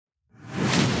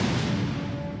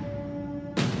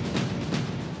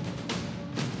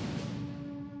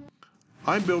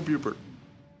I'm Bill Bupert,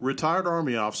 retired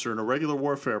Army officer and irregular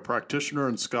warfare practitioner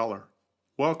and scholar.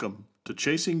 Welcome to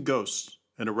Chasing Ghosts,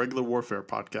 an Irregular Warfare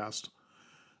podcast,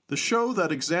 the show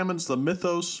that examines the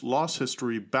mythos, lost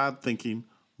history, bad thinking,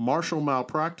 martial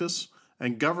malpractice,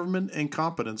 and government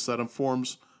incompetence that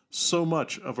informs so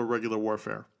much of irregular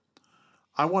warfare.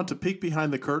 I want to peek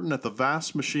behind the curtain at the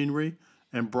vast machinery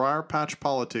and briar patch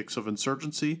politics of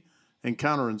insurgency and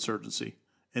counterinsurgency,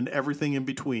 and everything in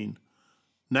between.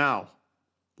 Now,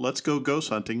 let's go ghost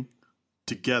hunting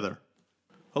together.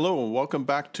 Hello, and welcome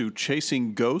back to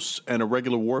Chasing Ghosts, an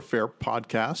Irregular Warfare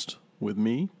podcast with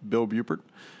me, Bill Bupert.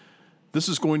 This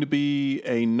is going to be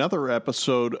another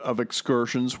episode of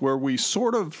Excursions where we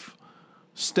sort of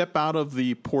step out of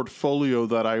the portfolio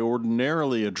that I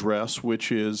ordinarily address,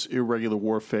 which is irregular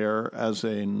warfare as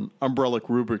an umbrella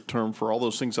rubric term for all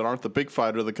those things that aren't the big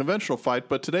fight or the conventional fight.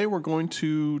 But today we're going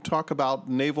to talk about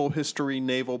naval history,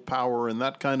 naval power, and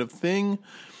that kind of thing.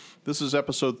 This is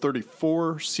episode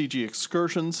 34, CG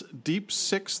Excursions, Deep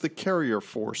Six, the Carrier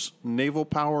Force, Naval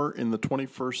Power in the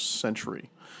 21st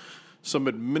Century. Some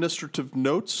administrative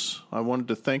notes. I wanted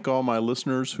to thank all my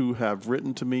listeners who have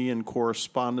written to me in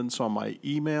correspondence on my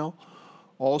email.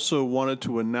 Also wanted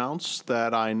to announce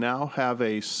that I now have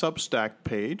a Substack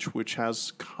page which has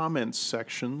comment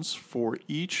sections for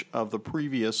each of the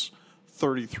previous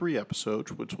 33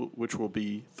 episodes, which will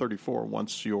be 34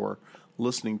 once you're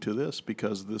listening to this,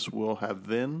 because this will have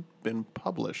then been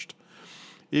published.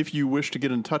 If you wish to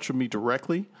get in touch with me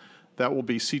directly, that will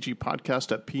be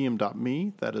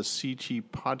cgpodcast@pm.me. That is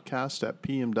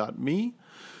cgpodcast@pm.me.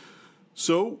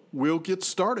 So we'll get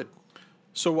started.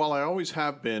 So while I always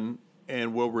have been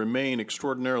and will remain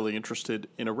extraordinarily interested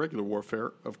in irregular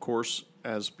warfare, of course,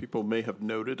 as people may have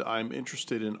noted, I'm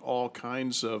interested in all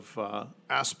kinds of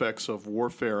aspects of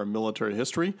warfare and military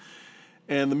history.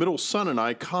 And the middle son and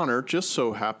I, Connor, just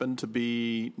so happen to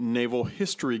be naval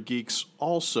history geeks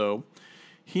also.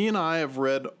 He and I have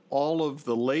read all of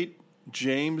the late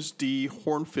James D.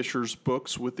 Hornfisher's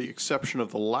books, with the exception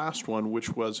of the last one,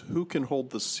 which was Who Can Hold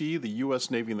the Sea? The U.S.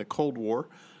 Navy in the Cold War,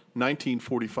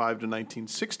 1945 to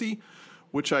 1960,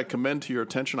 which I commend to your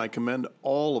attention. I commend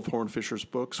all of Hornfisher's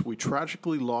books. We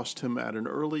tragically lost him at an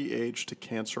early age to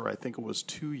cancer. I think it was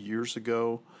 2 years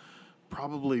ago.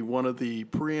 Probably one of the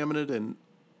preeminent and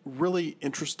really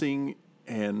interesting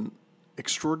and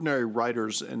extraordinary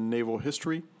writers in naval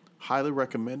history. Highly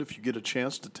recommend if you get a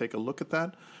chance to take a look at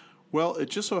that. Well, it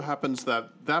just so happens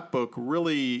that that book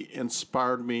really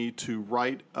inspired me to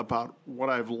write about what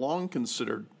I've long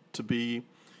considered to be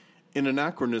an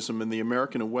anachronism in the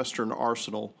American and Western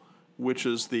arsenal, which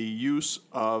is the use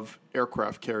of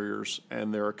aircraft carriers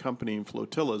and their accompanying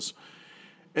flotillas,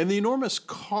 and the enormous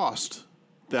cost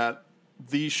that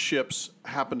these ships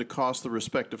happen to cost the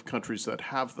respective countries that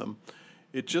have them.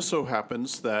 It just so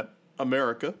happens that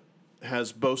America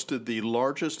has boasted the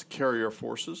largest carrier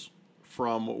forces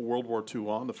from World War II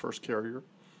on. The first carrier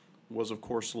was, of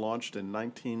course, launched in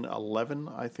 1911,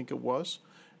 I think it was.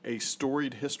 A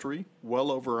storied history, well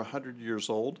over 100 years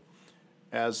old,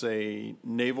 as a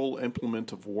naval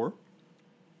implement of war.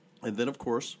 And then, of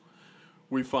course,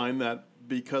 we find that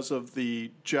because of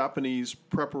the Japanese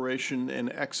preparation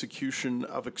and execution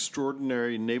of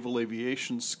extraordinary naval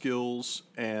aviation skills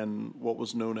and what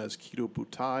was known as Kido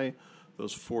Butai,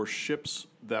 those 4 ships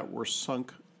that were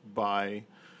sunk by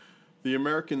the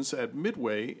Americans at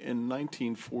Midway in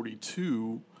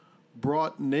 1942,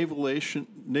 brought naval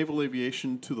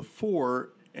aviation to the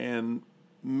fore and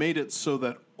made it so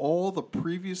that all the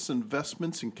previous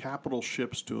investments in capital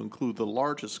ships, to include the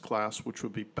largest class, which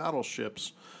would be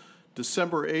battleships,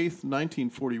 December 8th,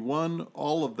 1941,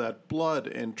 all of that blood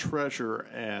and treasure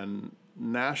and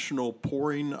national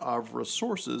pouring of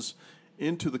resources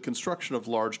into the construction of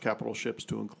large capital ships,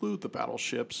 to include the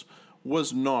battleships,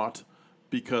 was not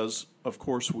because, of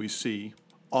course, we see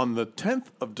on the 10th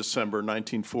of December,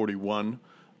 1941,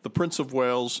 the Prince of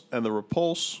Wales and the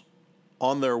Repulse,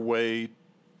 on their way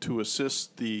to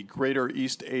assist the Greater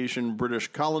East Asian British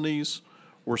colonies,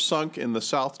 were sunk in the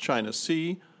South China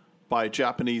Sea by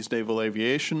Japanese naval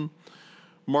aviation,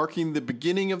 marking the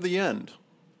beginning of the end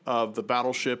of the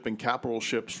battleship and capital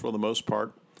ships for the most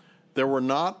part. There were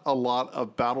not a lot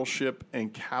of battleship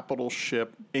and capital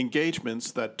ship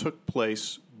engagements that took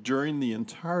place during the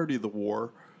entirety of the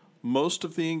war. Most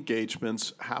of the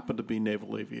engagements happened to be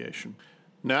naval aviation.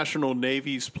 National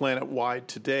navies planet-wide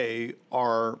today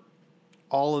are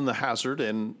all in the hazard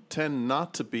and tend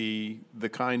not to be the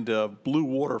kind of blue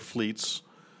water fleets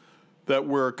that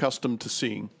we're accustomed to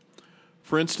seeing.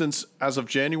 For instance, as of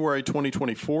January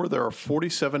 2024, there are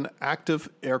 47 active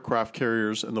aircraft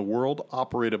carriers in the world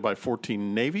operated by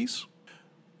 14 navies.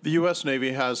 The U.S.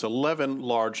 Navy has 11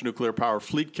 large nuclear power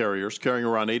fleet carriers carrying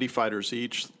around 80 fighters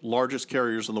each, largest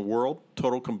carriers in the world.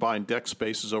 Total combined deck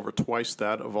space is over twice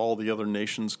that of all the other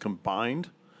nations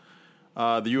combined.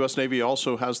 The U.S. Navy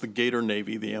also has the Gator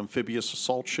Navy, the amphibious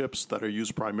assault ships that are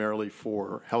used primarily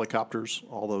for helicopters,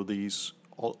 although these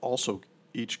also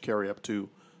each carry up to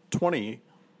 20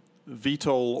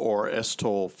 VTOL or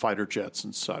STOL fighter jets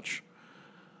and such.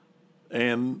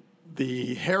 And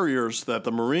the Harriers that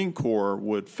the Marine Corps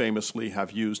would famously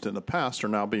have used in the past are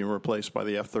now being replaced by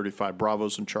the F-35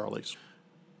 Bravos and Charlies.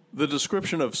 The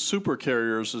description of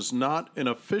supercarriers is not an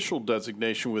official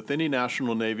designation with any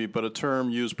national navy, but a term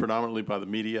used predominantly by the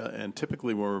media and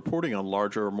typically when reporting on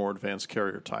larger or more advanced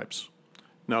carrier types.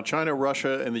 Now, China,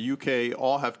 Russia, and the UK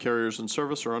all have carriers in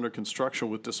service or under construction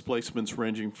with displacements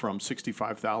ranging from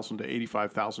 65,000 to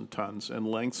 85,000 tons and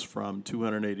lengths from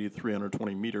 280 to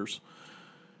 320 meters.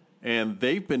 And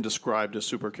they've been described as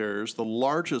supercarriers. The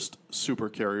largest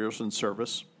supercarriers in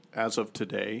service as of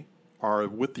today are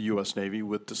with the U.S. Navy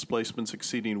with displacements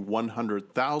exceeding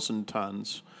 100,000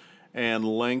 tons and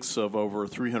lengths of over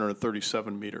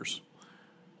 337 meters,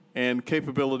 and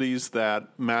capabilities that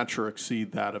match or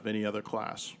exceed that of any other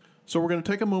class. So we're going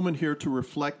to take a moment here to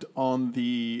reflect on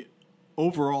the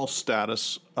overall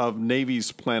status of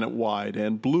navies planet-wide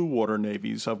and blue water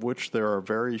navies, of which there are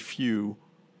very few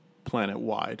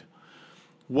planet-wide.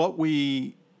 What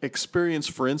we experience,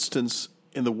 for instance,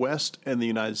 in the West and the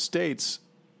United States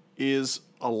is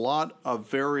a lot of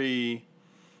very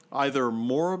either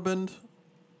moribund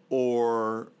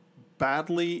or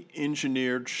badly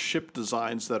engineered ship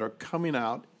designs that are coming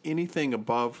out anything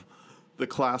above the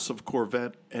class of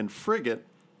corvette and frigate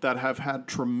that have had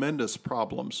tremendous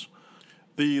problems.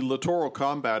 The littoral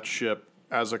combat ship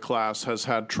as a class has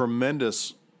had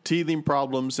tremendous teething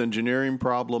problems, engineering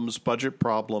problems, budget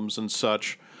problems, and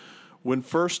such. When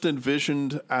first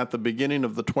envisioned at the beginning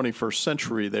of the 21st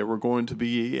century, they were going to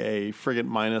be a frigate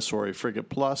minus or a frigate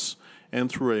plus, and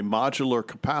through a modular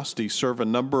capacity serve a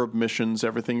number of missions,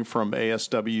 everything from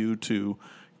ASW to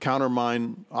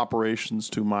countermine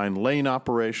operations to mine lane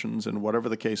operations, and whatever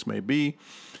the case may be.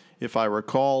 If I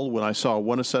recall, when I saw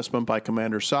one assessment by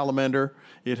Commander Salamander,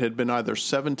 it had been either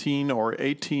 17 or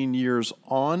 18 years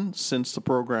on since the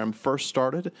program first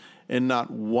started, and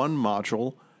not one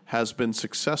module has been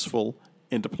successful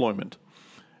in deployment.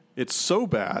 It's so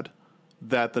bad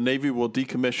that the Navy will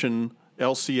decommission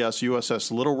LCS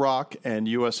USS Little Rock and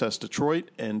USS Detroit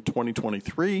in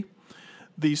 2023.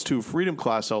 These two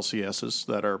Freedom-class LCSs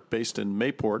that are based in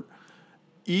Mayport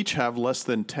each have less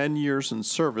than 10 years in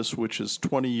service, which is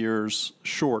 20 years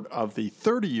short of the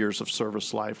 30 years of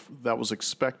service life that was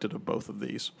expected of both of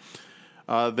these.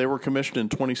 They were commissioned in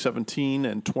 2017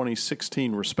 and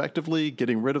 2016, respectively,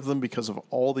 getting rid of them because of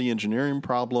all the engineering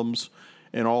problems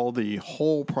and all the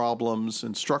hull problems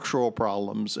and structural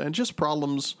problems and just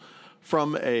problems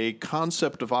from a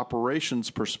concept of operations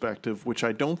perspective, which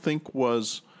I don't think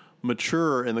was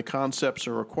mature in the concepts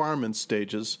and requirements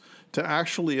stages to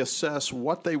actually assess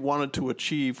what they wanted to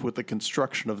achieve with the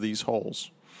construction of these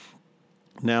hulls.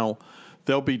 Now,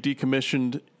 they'll be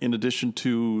decommissioned in addition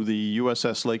to the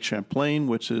USS Lake Champlain,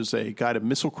 which is a guided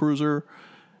missile cruiser,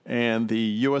 and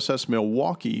the USS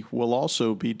Milwaukee will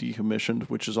also be decommissioned,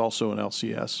 which is also an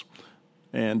LCS,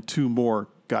 and two more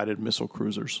guided missile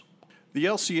cruisers. The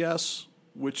LCS,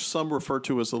 which some refer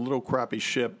to as a little crappy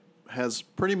ship, has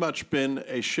pretty much been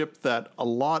a ship that a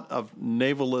lot of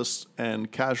navalists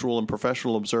and casual and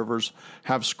professional observers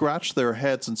have scratched their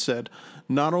heads and said,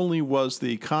 not only was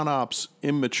the ConOps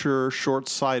immature,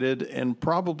 short-sighted, and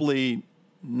probably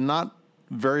not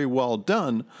very well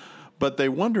done, but they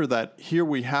wonder that here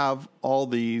we have all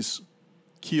these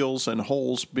keels and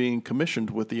hulls being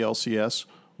commissioned with the LCS.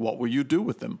 What will you do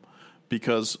with them?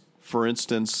 Because, for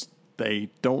instance, they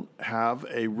don't have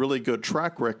a really good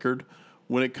track record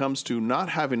when it comes to not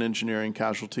having engineering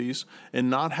casualties and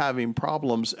not having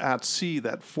problems at sea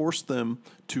that force them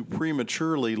to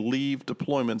prematurely leave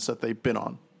deployments that they've been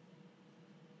on.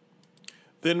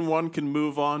 Then one can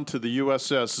move on to the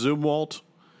USS Zumwalt,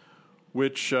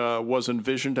 which was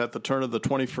envisioned at the turn of the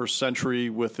 21st century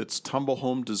with its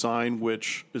tumble-home design,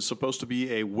 which is supposed to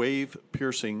be a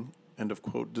wave-piercing, end of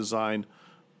quote, design,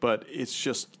 but it's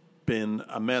just been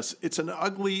a mess. It's an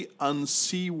ugly,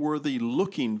 unseaworthy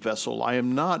looking vessel. I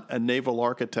am not a naval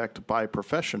architect by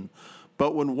profession,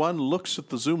 but when one looks at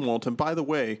the Zumwalt, and by the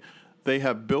way, they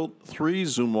have built 3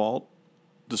 Zumwalt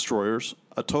destroyers,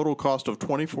 a total cost of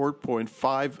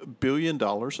 $24.5 billion,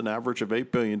 an average of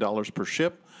 $8 billion per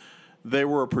ship. They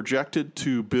were projected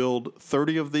to build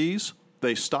 30 of these.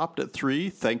 They stopped at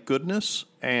 3, thank goodness,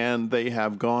 and they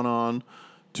have gone on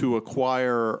to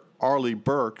acquire Arleigh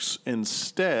Burkes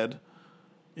instead,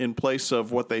 in place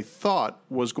of what they thought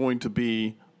was going to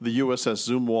be the USS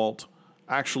Zumwalt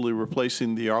actually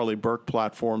replacing the Arleigh Burke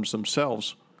platforms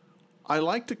themselves. I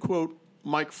like to quote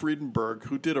Mike Friedenberg,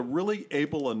 who did a really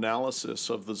able analysis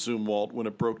of the Zumwalt when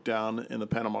it broke down in the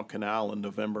Panama Canal in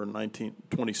November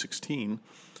 2016.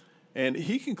 And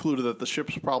he concluded that the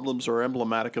ship's problems are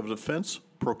emblematic of a defense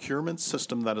procurement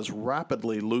system that is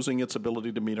rapidly losing its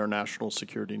ability to meet our national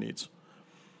security needs.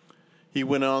 He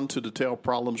went on to detail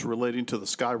problems relating to the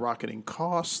skyrocketing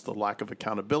costs, the lack of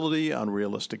accountability,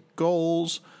 unrealistic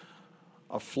goals,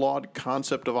 a flawed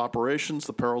concept of operations,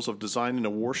 the perils of designing a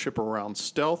warship around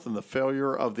stealth, and the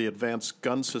failure of the advanced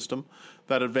gun system.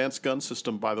 That advanced gun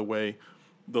system, by the way,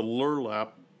 the Lurlap,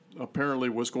 apparently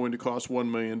was going to cost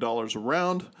 $1 million a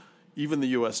round. Even the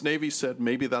U.S. Navy said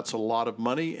maybe that's a lot of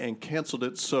money and canceled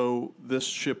it, so this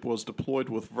ship was deployed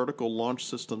with vertical launch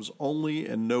systems only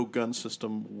and no gun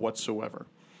system whatsoever.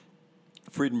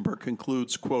 Friedenberg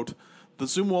concludes, quote, "The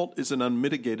Zumwalt is an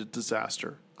unmitigated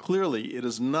disaster. Clearly, it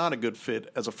is not a good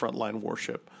fit as a frontline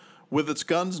warship. With its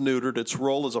guns neutered, its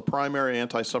role as a primary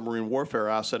anti-submarine warfare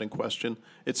asset in question,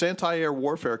 its anti-air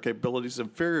warfare capabilities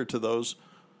inferior to those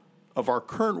of our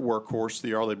current workhorse,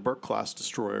 the Arleigh Burke-class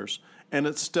destroyers, and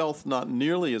its stealth not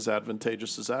nearly as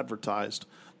advantageous as advertised.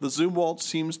 The Zumwalt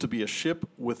seems to be a ship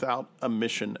without a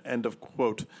mission," end of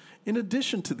quote. In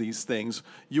addition to these things,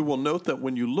 you will note that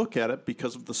when you look at it,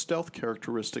 because of the stealth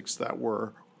characteristics that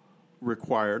were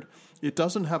required, it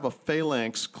doesn't have a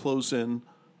phalanx close-in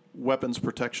weapons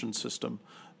protection system.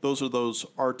 Those are those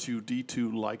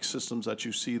R2-D2-like systems that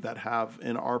you see that have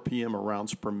an RPM of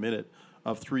rounds per minute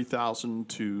of 3,000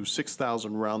 to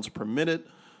 6,000 rounds per minute,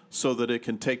 so that it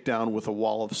can take down with a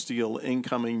wall of steel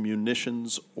incoming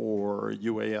munitions or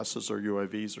UASs or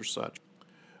UAVs or such.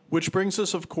 Which brings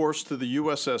us, of course, to the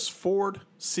USS Ford,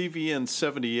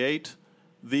 CVN-78,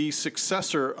 the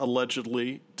successor,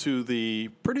 allegedly, to the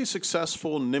pretty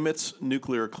successful Nimitz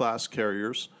nuclear-class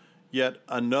carriers, yet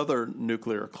another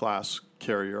nuclear-class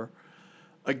carrier.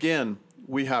 Again,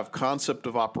 we have concept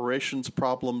of operations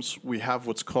problems. We have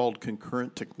what's called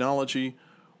concurrent technology,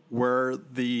 where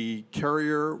the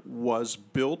carrier was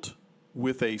built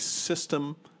with a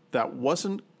system that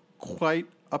wasn't quite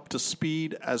up to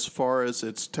speed as far as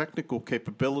its technical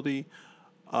capability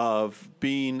of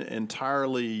being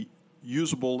entirely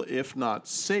usable, if not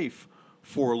safe,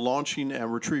 for launching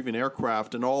and retrieving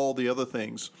aircraft and all the other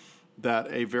things that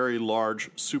a very large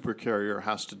supercarrier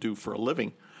has to do for a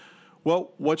living.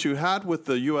 Well, what you had with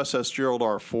the USS Gerald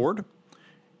R. Ford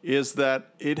is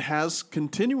that it has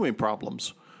continuing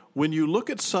problems. When you look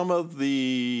at some of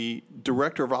the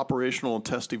Director of Operational and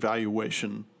Test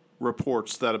Evaluation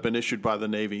reports that have been issued by the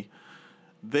Navy,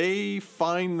 they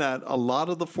find that a lot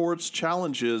of the Ford's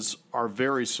challenges are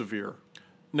very severe.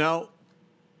 Now,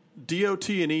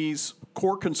 DOT&E's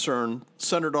core concern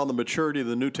centered on the maturity of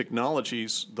the new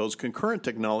technologies, those concurrent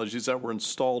technologies that were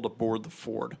installed aboard the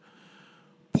Ford.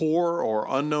 Poor or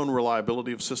unknown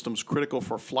reliability of systems critical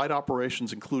for flight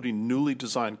operations, including newly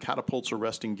designed catapults,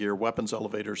 arresting gear, weapons,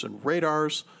 elevators, and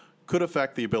radars, could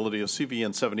affect the ability of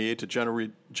CVN-78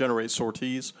 to generate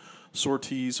sorties.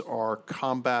 Sorties are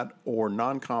combat or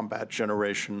non-combat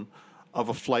generation of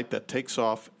a flight that takes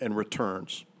off and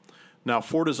returns. Now,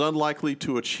 Ford is unlikely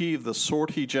to achieve the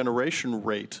sortie generation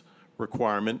rate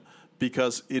requirement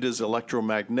because it is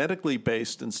electromagnetically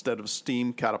based instead of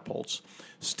steam catapults.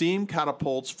 Steam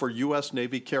catapults for U.S.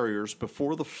 Navy carriers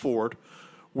before the Ford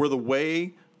were the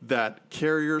way that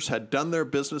carriers had done their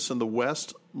business in the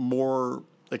West, more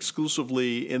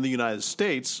exclusively in the United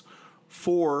States,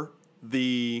 for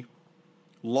the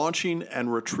launching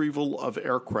and retrieval of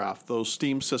aircraft. Those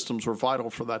steam systems were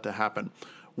vital for that to happen.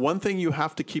 One thing you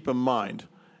have to keep in mind,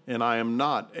 and I am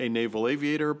not a naval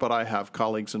aviator, but I have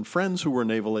colleagues and friends who were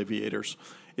naval aviators,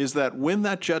 is that when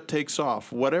that jet takes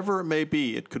off, whatever it may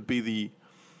be, it could be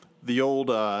the old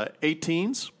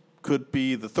 18s, could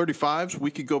be the 35s.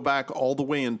 We could go back all the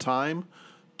way in time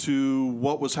to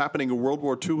what was happening in World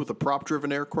War II with the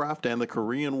prop-driven aircraft and the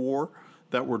Korean War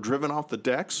that were driven off the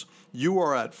decks. You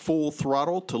are at full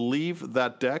throttle to leave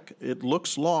that deck. It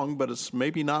looks long, but it's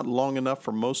maybe not long enough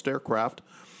for most aircraft.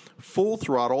 Full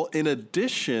throttle, in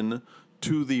addition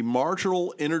to the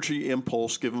marginal energy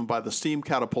impulse given by the steam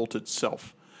catapult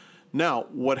itself. Now,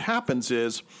 what happens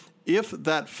is, if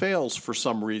that fails for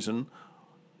some reason,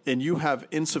 and you have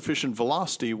insufficient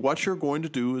velocity, what you're going to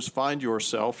do is find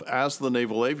yourself, as the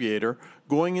naval aviator,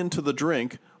 going into the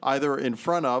drink either in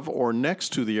front of or next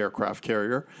to the aircraft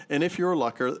carrier, and if you're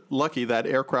lucky, that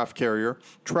aircraft carrier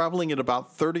traveling at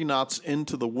about 30 knots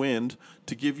into the wind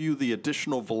to give you the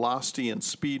additional velocity and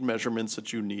speed measurements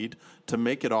that you need to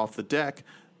make it off the deck,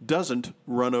 doesn't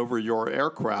run over your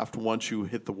aircraft once you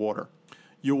hit the water.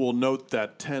 You will note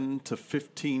that 10 to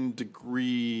 15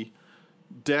 degree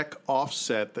deck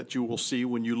offset that you will see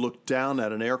when you look down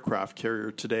at an aircraft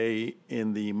carrier today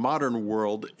in the modern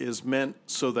world is meant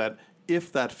so that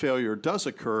if that failure does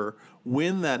occur,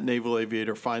 when that naval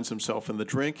aviator finds himself in the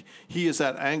drink, he is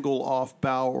at angle off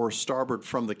bow or starboard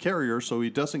from the carrier so he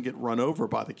doesn't get run over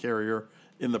by the carrier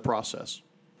in the process.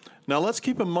 Now let's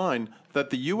keep in mind that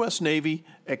the U.S. Navy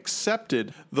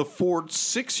accepted the Ford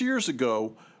 6 years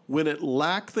ago when it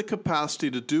lacked the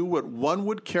capacity to do what one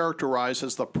would characterize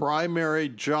as the primary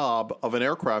job of an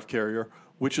aircraft carrier,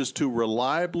 which is to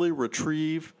reliably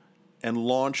retrieve and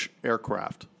launch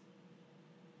aircraft.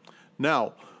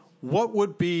 Now, what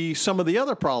would be some of the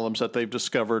other problems that they've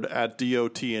discovered at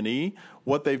DOT&E?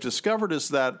 What they've discovered is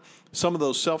that some of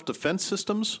those self-defense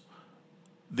systems,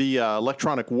 the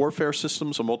electronic warfare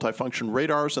systems, the multifunction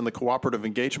radars, and the cooperative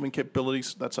engagement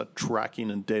capabilities, that's a tracking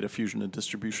and data fusion and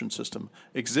distribution system,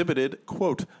 exhibited,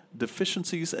 quote,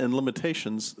 deficiencies and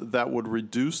limitations that would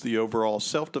reduce the overall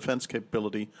self-defense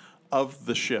capability of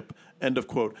the ship, end of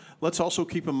quote. Let's also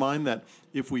keep in mind that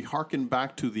if we hearken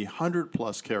back to the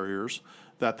 100-plus carriers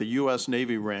that the U.S.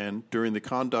 Navy ran during the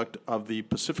conduct of the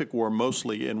Pacific War,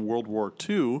 mostly in World War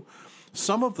II,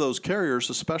 some of those carriers,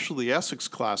 especially the Essex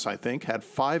class, I think, had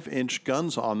 5-inch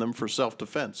guns on them for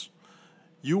self-defense.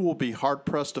 You will be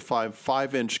hard-pressed to find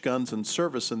 5-inch guns in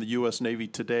service in the U.S. Navy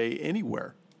today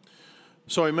anywhere.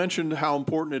 So I mentioned how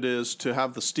important it is to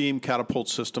have the steam catapult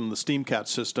system, the SteamCat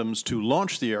systems, to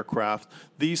launch the aircraft.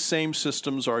 These same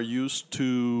systems are used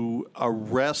to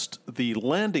arrest the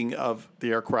landing of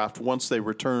the aircraft once they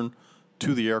return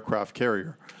to the aircraft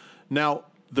carrier. Now,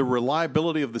 the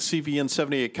reliability of the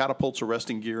CVN-78 catapults,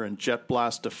 arresting gear, and jet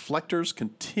blast deflectors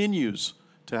continues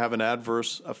to have an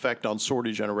adverse effect on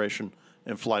sortie generation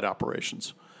and flight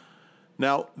operations.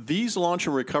 Now, these launch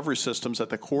and recovery systems at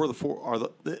the core of the Ford are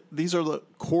the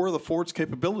core of the Ford's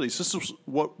capabilities. This is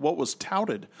what was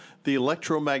touted. The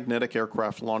electromagnetic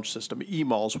aircraft launch system,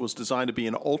 EMALS, was designed to be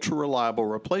an ultra-reliable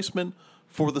replacement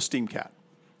for the SteamCat,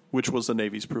 which was the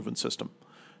Navy's proven system.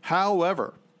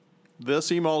 However,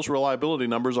 this EMALS reliability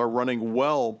numbers are running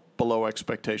well below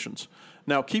expectations.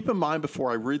 Now, keep in mind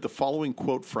before I read the following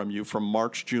quote from you from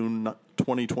March-June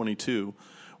 2022,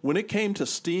 when it came to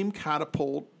steam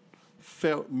catapult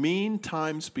mean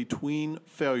times between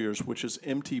failures, which is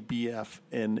MTBF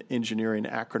in engineering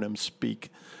acronym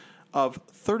speak, of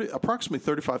approximately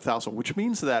 35,000, which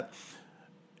means that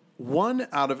 1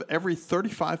 out of every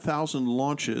 35,000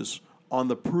 launches on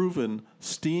the proven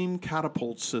steam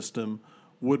catapult system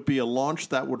would be a launch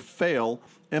that would fail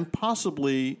and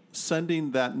possibly sending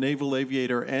that naval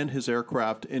aviator and his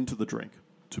aircraft into the drink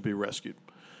to be rescued.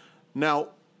 Now,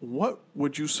 what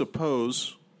would you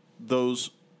suppose those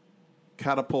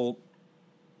catapult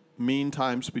mean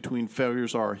times between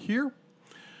failures are here?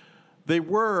 They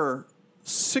were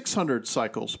 600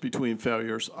 cycles between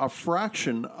failures, a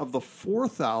fraction of the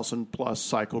 4,000 plus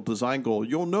cycle design goal.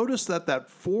 You'll notice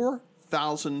that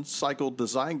 4,000 cycle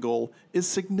design goal is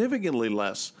significantly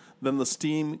less than the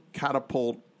steam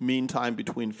catapult mean time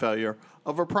between failure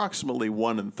of approximately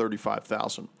 1 in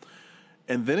 35,000.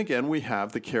 And then again, we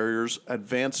have the carrier's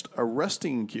advanced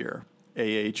arresting gear,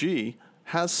 AAG,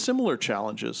 has similar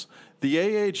challenges. The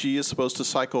AAG is supposed to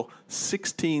cycle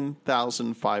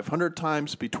 16,500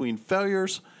 times between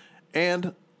failures,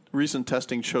 and recent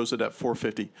testing shows it at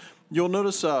 450. You'll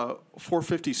notice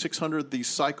 450, 600, these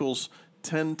cycles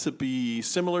tend to be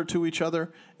similar to each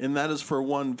other, and that is for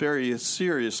one very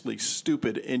seriously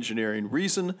stupid engineering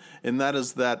reason, and that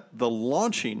is that the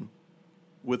launching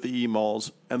with the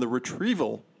EMALS and the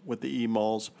retrieval with the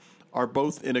EMALS are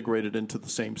both integrated into the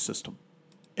same system.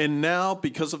 And now,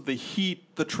 because of the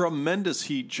heat, the tremendous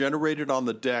heat generated on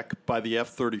the deck by the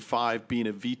F-35 being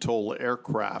a VTOL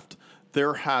aircraft,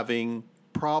 they're having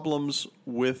problems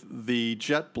with the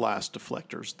jet blast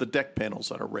deflectors, the deck panels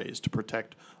that are raised to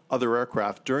protect other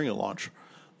aircraft during a launch.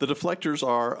 The deflectors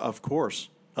are, of course,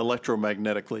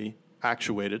 electromagnetically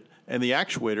actuated, and the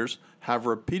actuators have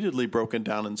repeatedly broken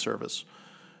down in service.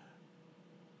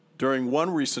 During one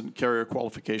recent carrier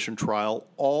qualification trial,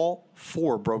 all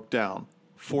 4 broke down,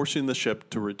 forcing the ship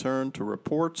to return to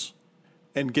reports.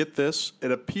 And get this,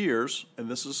 it appears, and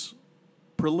this is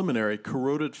preliminary,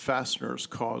 corroded fasteners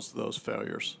caused those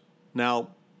failures. Now,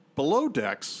 Below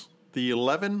decks, the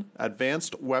 11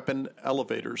 advanced weapon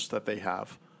elevators that they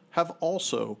have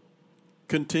also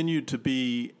continued to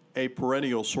be a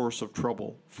perennial source of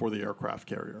trouble for the aircraft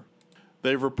carrier.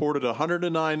 They've reported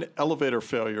 109 elevator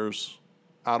failures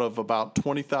out of about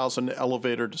 20,000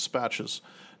 elevator dispatches.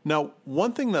 Now,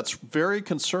 one thing that's very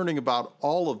concerning about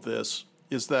all of this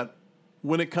is that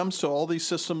when it comes to all these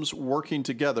systems working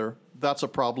together, that's a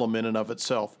problem in and of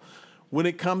itself. When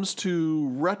it comes to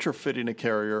retrofitting a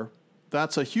carrier,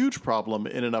 that's a huge problem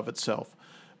in and of itself.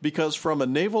 Because from a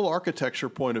naval architecture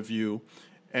point of view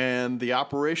and the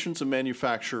operations and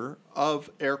manufacture of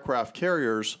aircraft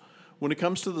carriers, when it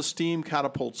comes to the steam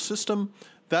catapult system,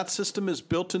 that system is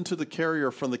built into the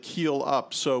carrier from the keel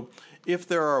up. So if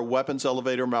there are weapons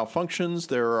elevator malfunctions,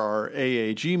 there are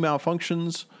AAG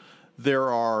malfunctions, there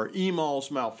are EMALS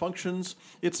malfunctions,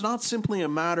 it's not simply a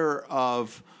matter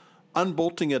of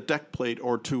unbolting a deck plate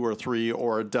or 2 or 3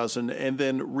 or a dozen and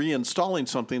then reinstalling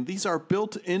something. These are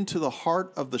built into the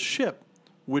heart of the ship,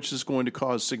 which is going to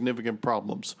cause significant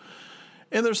problems.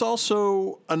 And there's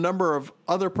also a number of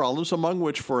other problems, among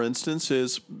which, for instance,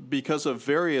 is because of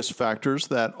various factors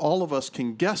that all of us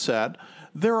can guess at,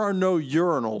 there are no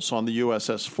urinals on the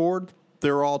USS Ford.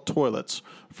 They're all toilets.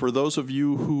 For those of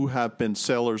you who have been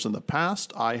sailors in the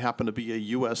past, I happen to be a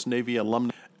U.S. Navy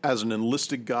alumni as an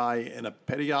enlisted guy and a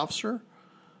petty officer.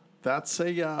 That's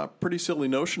a pretty silly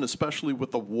notion, especially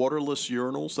with the waterless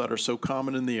urinals that are so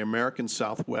common in the American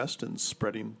Southwest and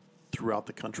spreading throughout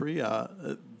the country.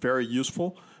 Very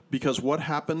useful, because what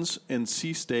happens in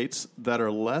sea states that are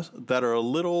a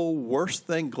little worse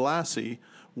than glassy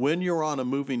when you're on a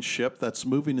moving ship that's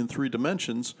moving in 3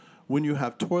 dimensions, when you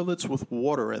have toilets with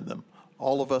water in them?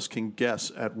 All of us can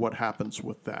guess at what happens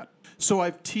with that. So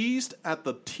I've teased at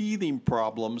the teething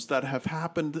problems that have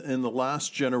happened in the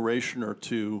last generation or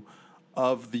two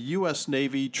of the U.S.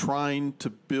 Navy trying to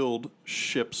build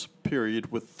ships,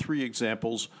 period, with 3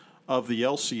 examples of the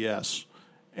LCS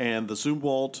and the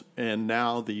Zumwalt and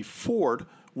now the Ford,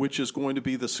 which is going to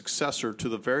be the successor to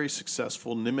the very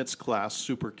successful Nimitz-class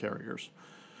supercarriers.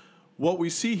 What we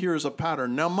see here is a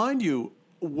pattern. Now, mind you,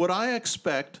 would I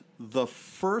expect the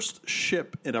first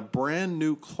ship in a brand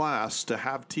new class to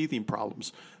have teething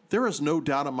problems? There is no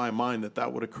doubt in my mind that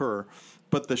that would occur,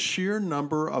 but the sheer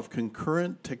number of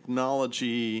concurrent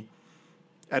technology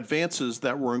advances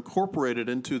that were incorporated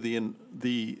into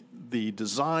the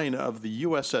design of the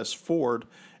USS Ford,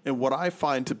 and what I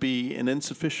find to be an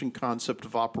insufficient concept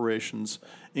of operations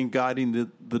in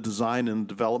guiding the design and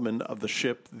development of the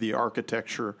ship, the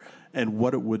architecture, and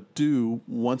what it would do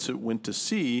once it went to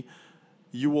sea,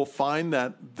 you will find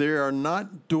that they are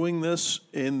not doing this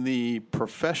in the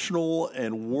professional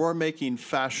and war-making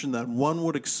fashion that one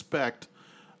would expect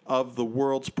of the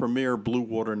world's premier blue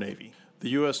water Navy. The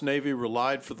U.S. Navy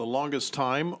relied for the longest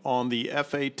time on the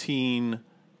F-18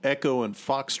 Echo and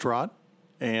Foxtrot,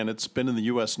 and it's been in the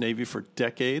U.S. Navy for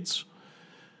decades.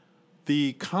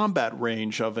 The combat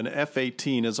range of an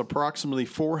F-18 is approximately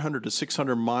 400 to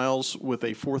 600 miles with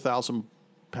a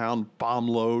 4,000-pound bomb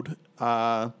load.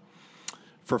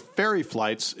 For ferry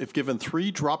flights, if given 3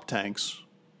 drop tanks,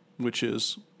 which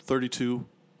is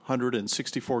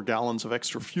 3,264 gallons of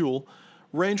extra fuel,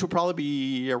 range will probably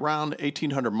be around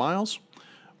 1,800 miles.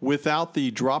 Without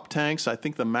the drop tanks, I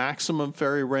think the maximum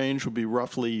ferry range would be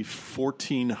roughly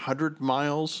 1,400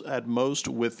 miles at most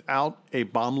without a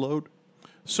bomb load.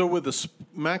 So with the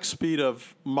max speed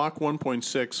of Mach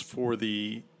 1.6 for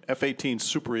the F-18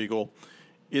 Super Eagle,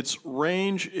 its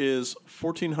range is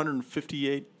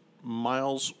 1,458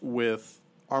 miles with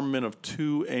armament of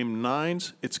 2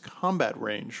 AIM-9s. Its combat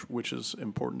range, which is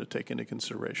important to take into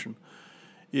consideration,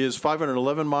 is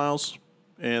 511 miles,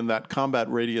 and that combat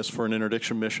radius for an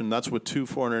interdiction mission, that's with 2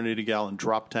 480-gallon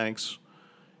drop tanks.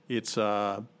 It's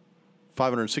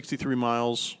 563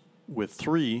 miles with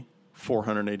 3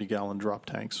 480-gallon drop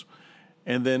tanks.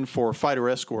 And then for fighter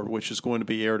escort, which is going to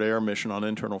be air-to-air mission on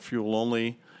internal fuel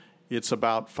only, it's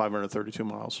about 532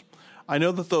 miles. I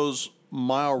know that those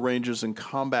mile ranges and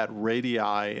combat radii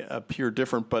appear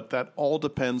different, but that all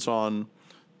depends on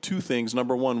 2 things.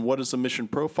 Number one, what is the mission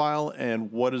profile,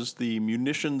 and what is the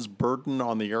munitions burden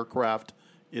on the aircraft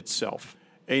itself?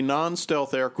 A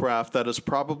non-stealth aircraft that is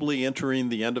probably entering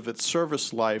the end of its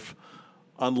service life,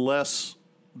 unless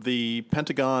the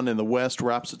Pentagon in the West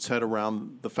wraps its head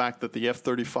around the fact that the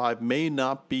F-35 may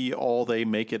not be all they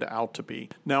make it out to be.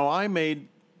 Now, I may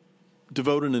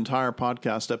devote an entire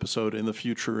podcast episode in the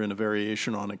future in a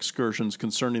variation on excursions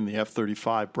concerning the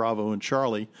F-35 Bravo and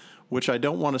Charlie, which I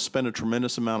don't want to spend a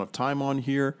tremendous amount of time on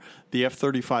here. The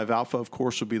F-35 Alpha, of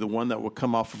course, would be the one that would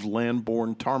come off of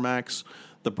land-borne tarmacs.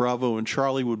 The Bravo and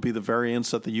Charlie would be the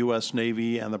variants that the U.S.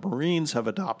 Navy and the Marines have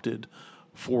adopted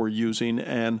for using.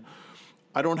 And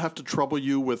I don't have to trouble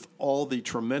you with all the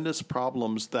tremendous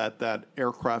problems that that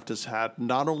aircraft has had,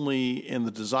 not only in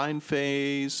the design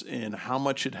phase, in how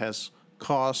much it has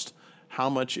cost, how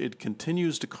much it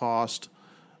continues to cost,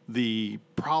 the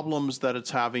problems that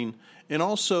it's having, and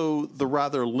also the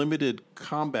rather limited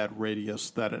combat radius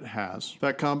that it has.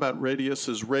 That combat radius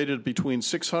is rated between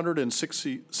 600 and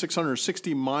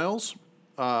 660 miles.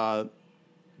 By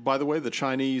the way, the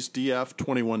Chinese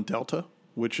DF-21 Delta,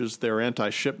 which is their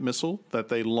anti-ship missile that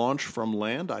they launch from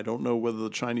land. I don't know whether the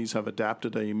Chinese have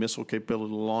adapted a missile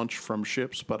capability to launch from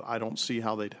ships, but I don't see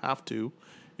how they'd have to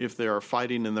if they are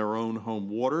fighting in their own home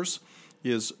waters,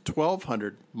 is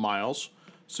 1,200 miles.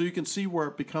 So you can see where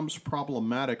it becomes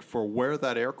problematic for where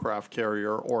that aircraft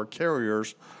carrier or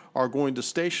carriers are going to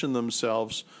station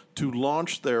themselves to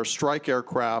launch their strike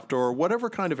aircraft or whatever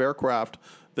kind of aircraft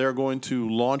they're going to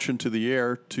launch into the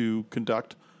air to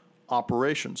conduct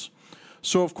operations.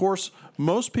 So, of course,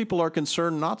 most people are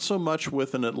concerned not so much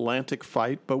with an Atlantic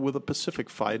fight, but with a Pacific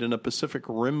fight, and a Pacific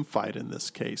Rim fight in this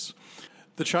case.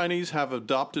 The Chinese have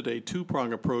adopted a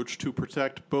two-prong approach to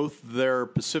protect both their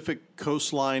Pacific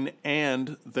coastline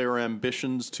and their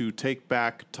ambitions to take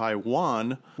back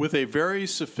Taiwan with a very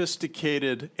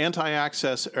sophisticated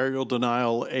anti-access aerial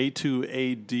denial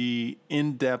A2AD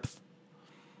in-depth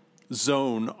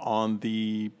zone on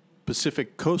the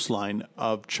Pacific coastline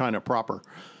of China proper.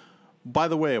 By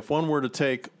the way, if one were to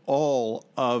take all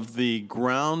of the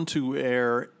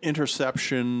ground-to-air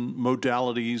interception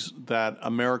modalities that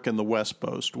America and the West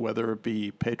boast, whether it be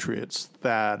Patriots,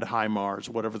 THAAD, HIMARS,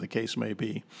 whatever the case may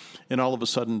be, and all of a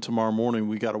sudden tomorrow morning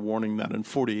we got a warning that in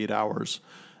 48 hours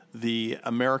the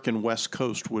American West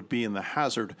Coast would be in the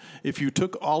hazard. If you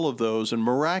took all of those and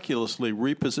miraculously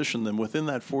repositioned them within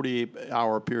that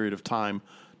 48-hour period of time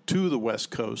to the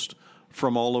West Coast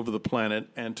from all over the planet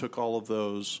and took all of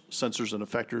those sensors and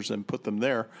effectors and put them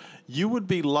there, you would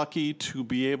be lucky to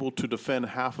be able to defend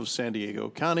half of San Diego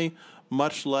County,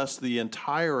 much less the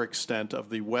entire extent of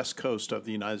the West Coast of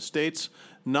the United States,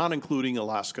 not including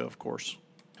Alaska, of course.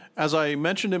 As I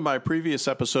mentioned in my previous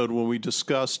episode when we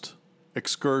discussed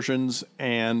excursions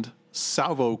and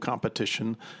salvo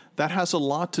competition, that has a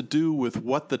lot to do with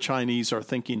what the Chinese are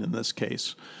thinking in this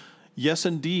case. Yes,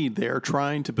 indeed, they are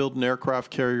trying to build an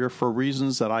aircraft carrier for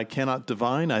reasons that I cannot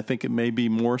divine. I think it may be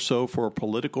more so for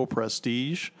political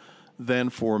prestige than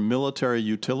for military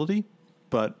utility,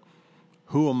 but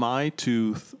who am I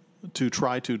to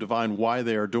try to divine why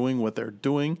they are doing what they're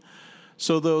doing?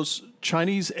 So those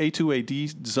Chinese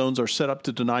A2AD zones are set up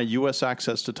to deny U.S.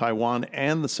 access to Taiwan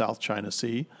and the South China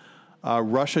Sea.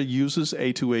 Russia uses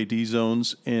A2AD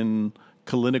zones in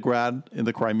Kaliningrad, in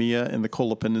the Crimea, in the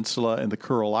Kola Peninsula, and the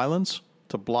Kuril Islands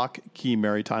to block key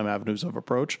maritime avenues of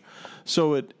approach.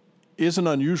 So it isn't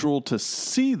unusual to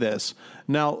see this.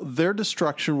 Now, their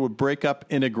destruction would break up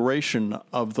integration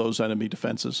of those enemy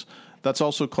defenses. That's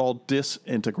also called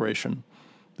disintegration.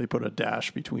 They put a dash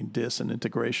between dis and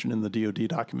integration in the DoD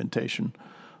documentation.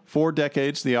 For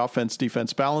decades, the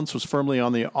offense-defense balance was firmly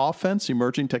on the offense.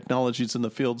 Emerging technologies in the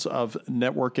fields of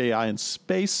network AI and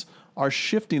space are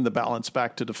shifting the balance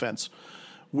back to defense,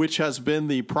 which has been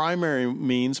the primary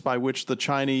means by which the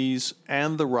Chinese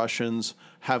and the Russians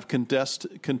have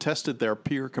contested their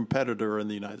peer competitor in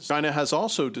the United States. China has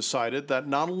also decided that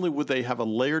not only would they have a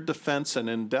layered defense and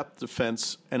in-depth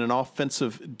defense and an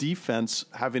offensive defense,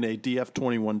 having a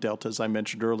DF-21 Delta, as I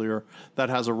mentioned earlier, that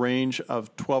has a range of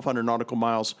 1,200 nautical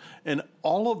miles. And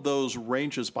all of those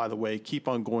ranges, by the way, keep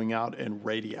on going out in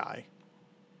radii.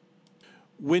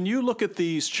 When you look at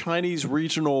these Chinese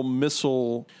regional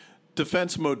missile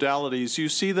defense modalities, you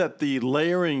see that the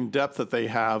layering depth that they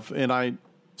have, and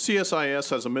CSIS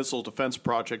has a missile defense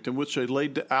project in which they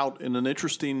laid out in an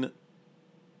interesting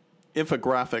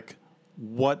infographic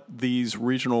what these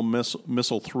regional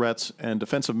missile threats and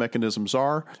defensive mechanisms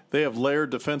are. They have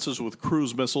layered defenses with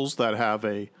cruise missiles that have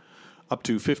a up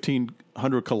to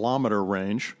 1,500 kilometer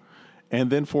range,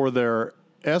 and then for their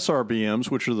SRBMs,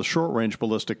 which are the short-range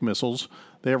ballistic missiles,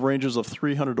 they have ranges of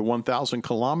 300 to 1,000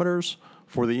 kilometers.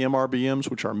 For the MRBMs,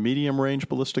 which are medium-range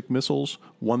ballistic missiles,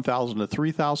 1,000 to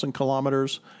 3,000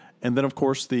 kilometers. And then, of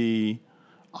course, the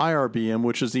IRBM,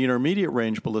 which is the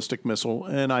intermediate-range ballistic missile,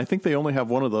 and I think they only have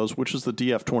one of those, which is the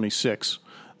DF-26.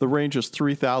 The range is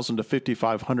 3,000 to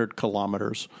 5,500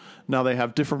 kilometers. Now, they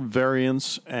have different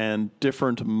variants and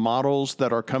different models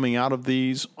that are coming out of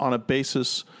these on a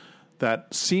basis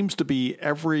that seems to be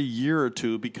every year or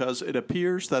two, because it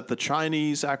appears that the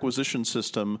Chinese acquisition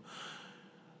system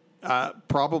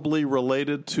probably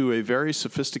related to a very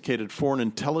sophisticated foreign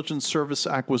intelligence service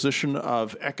acquisition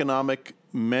of economic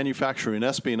manufacturing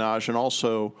espionage, and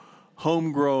also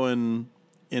homegrown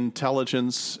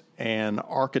intelligence and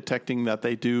architecting that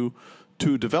they do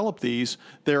to develop these.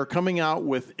 They're coming out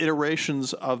with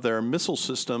iterations of their missile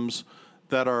systems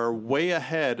that are way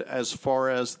ahead as far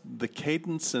as the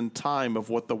cadence and time of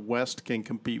what the West can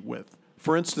compete with.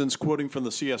 For instance, quoting from the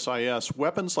CSIS,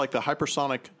 weapons like the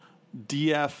hypersonic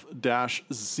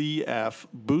DF-ZF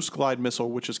boost glide missile,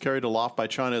 which is carried aloft by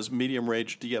China's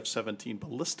medium-range DF-17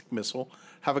 ballistic missile,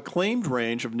 have a claimed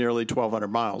range of nearly 1,200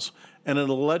 miles and an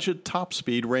alleged top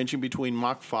speed ranging between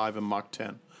Mach 5 and Mach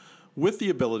 10, with the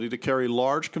ability to carry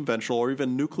large conventional or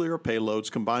even nuclear payloads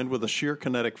combined with the sheer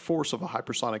kinetic force of a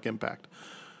hypersonic impact.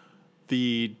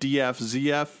 The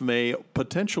DF-ZF may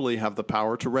potentially have the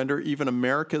power to render even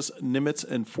America's Nimitz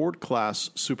and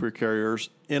Ford-class supercarriers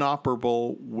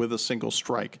inoperable with a single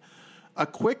strike. A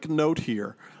quick note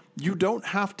here. You don't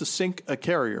have to sink a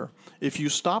carrier. If you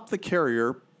stop the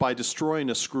carrier by destroying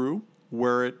a screw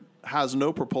where it has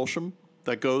no propulsion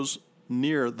that goes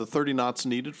near the 30 knots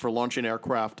needed for launching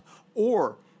aircraft,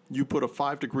 or you put a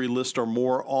 5-degree list or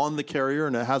more on the carrier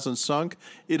and it hasn't sunk,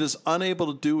 it is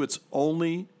unable to do its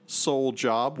only sole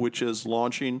job, which is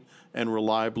launching and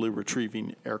reliably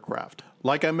retrieving aircraft.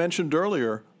 Like I mentioned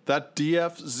earlier, that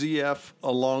DF-ZF,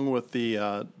 along with the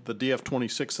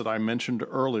DF-26 that I mentioned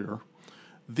earlier,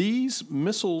 these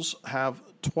missiles have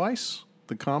twice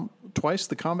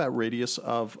the combat radius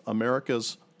of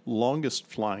America's longest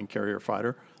flying carrier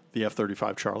fighter, the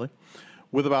F-35 Charlie,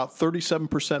 with about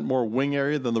 37% more wing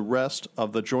area than the rest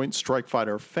of the Joint Strike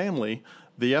Fighter family.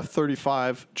 The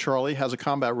F-35 Charlie has a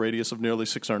combat radius of nearly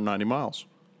 690 miles,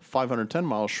 510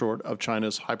 miles short of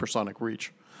China's hypersonic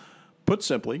reach. Put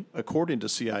simply, according to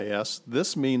CIS,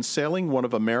 this means sailing one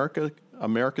of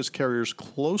America's carriers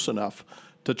close enough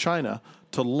to China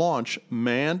to launch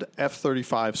manned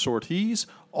F-35 sorties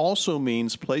also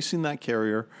means placing that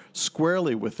carrier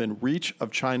squarely within reach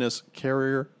of China's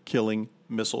carrier-killing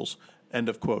missiles. End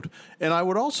of quote. And I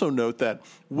would also note that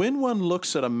when one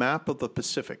looks at a map of the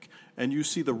Pacific and you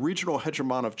see the regional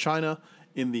hegemon of China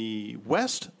in the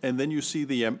west, and then you see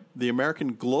the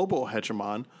American global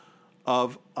hegemon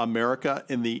of America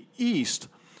in the east,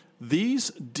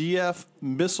 these DF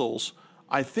missiles,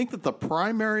 I think that the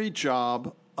primary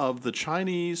job of the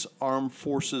Chinese armed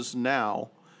forces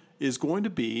now is going to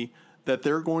be that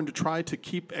they're going to try to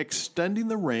keep extending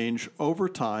the range over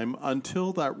time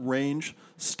until that range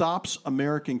stops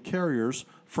American carriers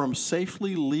from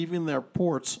safely leaving their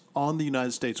ports on the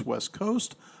United States West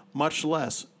Coast, much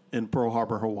less in Pearl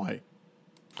Harbor, Hawaii.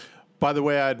 By the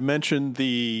way, I had mentioned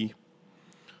the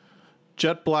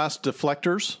jet blast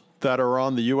deflectors that are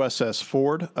on the USS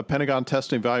Ford. A Pentagon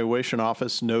Test and Evaluation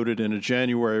Office noted in a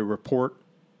January report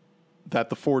that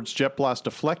the Ford's jet blast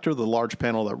deflector, the large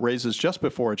panel that raises just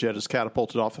before a jet is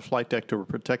catapulted off the flight deck to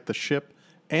protect the ship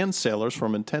and sailors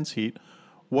from intense heat,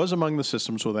 was among the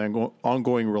systems with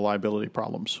ongoing reliability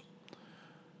problems.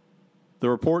 The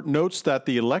report notes that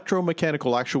the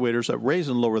electromechanical actuators that raise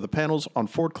and lower the panels on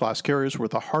Ford-class carriers were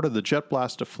at the heart of the jet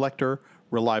blast deflector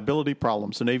reliability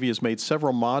problems. The Navy has made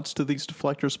several mods to these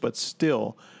deflectors, but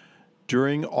still,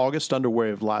 during August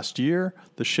underway of last year,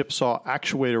 the ship saw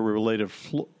actuator-related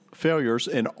failures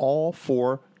in all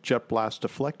 4 jet blast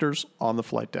deflectors on the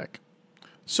flight deck.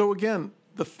 So again,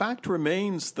 the fact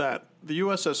remains that the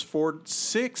USS Ford,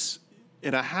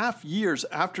 6.5 years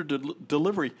after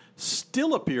delivery,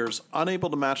 still appears unable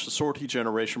to match the sortie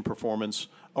generation performance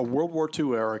a World War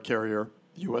II era carrier,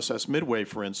 the USS Midway,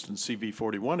 for instance,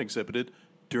 CV-41, exhibited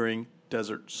during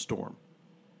Desert Storm.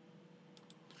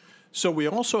 So we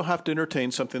also have to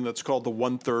entertain something that's called the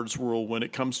 1/3 rule when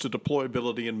it comes to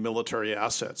deployability in military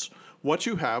assets. What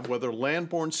you have, whether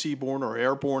landborne, seaborne, or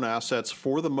airborne assets,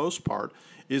 for the most part,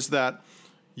 is that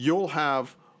you'll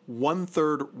have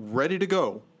 1/3 ready to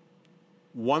go,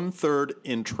 1/3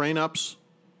 in train-ups,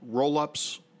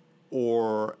 roll-ups,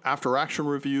 or after-action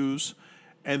reviews,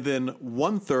 and then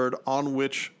 1/3 on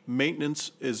which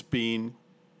maintenance is being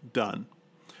done.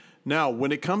 Now,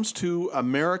 when it comes to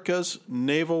America's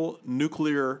naval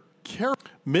nuclear carrier,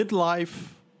 midlife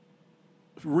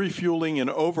refueling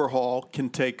and overhaul can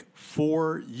take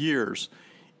 4 years,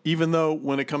 even though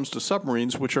when it comes to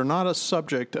submarines, which are not a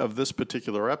subject of this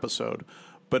particular episode,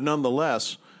 but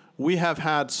nonetheless, we have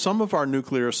had some of our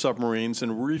nuclear submarines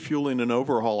in refueling and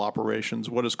overhaul operations,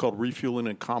 what is called refueling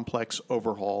and complex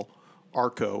overhaul,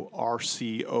 ARCO,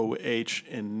 RCOH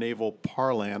in naval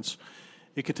parlance.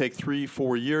 It could take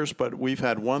 3-4 years, but we've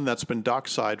had one that's been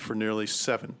dockside for nearly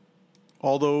 7.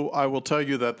 Although I will tell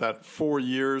you that 4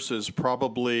 years is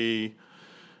probably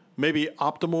Maybe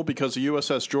optimal because the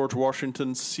USS George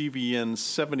Washington CVN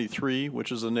 73,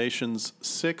 which is the nation's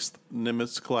sixth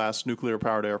Nimitz-class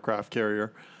nuclear-powered aircraft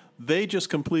carrier, they just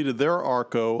completed their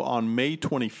ARCO on May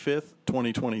 25th,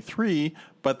 2023,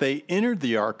 but they entered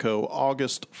the ARCO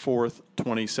August 4th,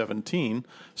 2017.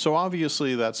 So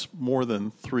obviously that's more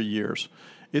than 3 years.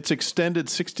 Its extended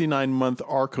 69-month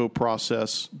ARCO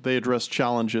process, they address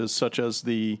challenges such as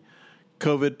the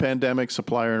COVID pandemic,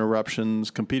 supplier interruptions,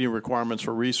 competing requirements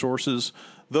for resources.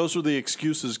 Those are the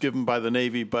excuses given by the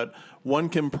Navy, but one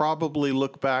can probably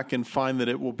look back and find that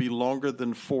it will be longer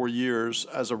than 4 years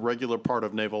as a regular part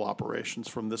of naval operations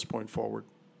from this point forward.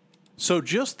 So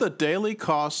just the daily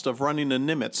cost of running a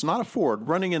Nimitz, not a Ford,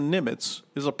 running a Nimitz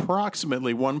is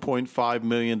approximately $1.5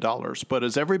 million. But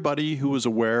as everybody who is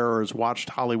aware or has watched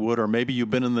Hollywood, or maybe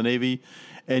you've been in the Navy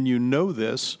and you know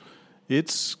this,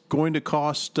 it's going to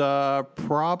cost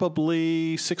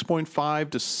probably $6.5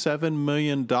 to $7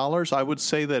 million. I would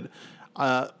say that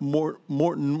more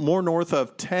north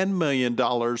of $10 million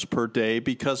per day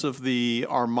because of the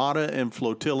armada and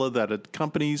flotilla that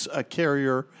accompanies a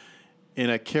carrier in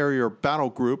a carrier battle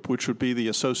group, which would be the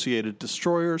associated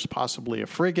destroyers, possibly a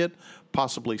frigate,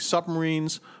 possibly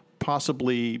submarines,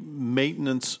 possibly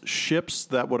maintenance ships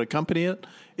that would accompany it.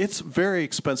 It's very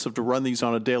expensive to run these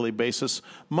on a daily basis,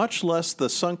 much less the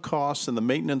sunk costs and the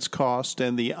maintenance cost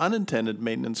and the unintended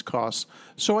maintenance costs.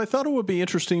 So I thought it would be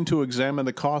interesting to examine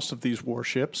the cost of these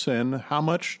warships and how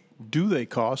much do they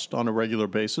cost on a regular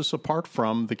basis apart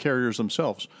from the carriers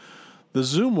themselves. The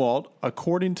Zumwalt,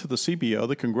 according to the CBO,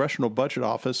 the Congressional Budget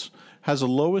Office, has the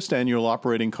lowest annual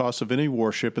operating cost of any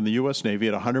warship in the U.S. Navy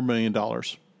at $100 million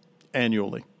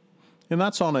annually. And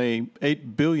that's on a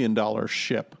 $8 billion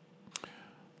ship.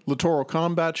 Littoral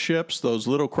combat ships, those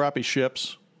little crappy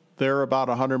ships, they're about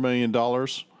 $100 million.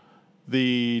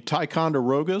 The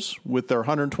Ticonderogas, with their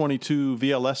 122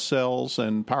 VLS cells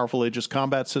and powerful Aegis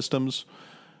combat systems,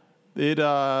 it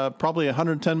probably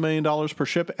 $110 million per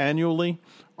ship annually.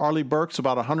 Arleigh Burke's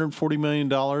about $140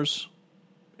 million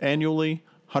annually,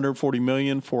 $140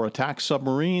 million for attack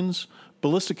submarines,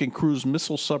 ballistic and cruise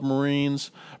missile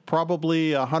submarines,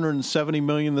 probably $170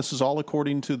 million. This is all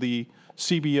according to the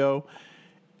CBO.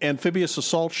 Amphibious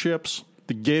assault ships,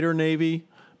 the Gator Navy,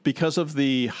 because of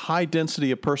the high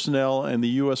density of personnel and the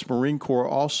U.S. Marine Corps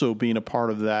also being a part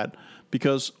of that,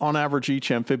 because on average each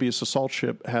amphibious assault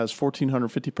ship has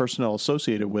 1,450 personnel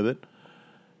associated with it,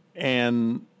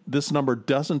 and this number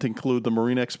doesn't include the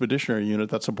Marine Expeditionary Unit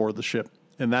that's aboard the ship,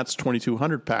 and that's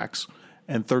 2,200 packs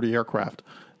and 30 aircraft.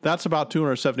 That's about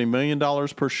 $270 million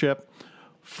per ship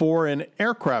for an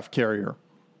aircraft carrier.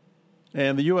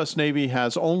 And the U.S. Navy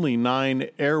has only 9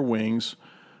 air wings.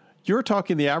 You're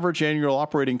talking the average annual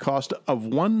operating cost of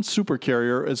one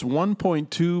supercarrier is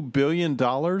 $1.2 billion.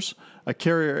 A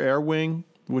carrier air wing,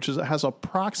 which has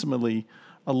approximately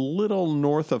a little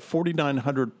north of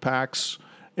 4,900 packs,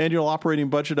 annual operating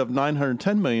budget of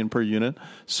 $910 million per unit.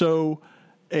 So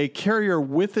a carrier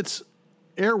with its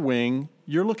air wing,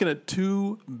 you're looking at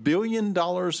 $2 billion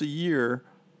a year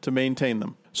to maintain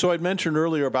them. So I'd mentioned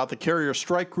earlier about the carrier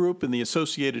strike group and the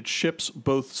associated ships,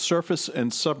 both surface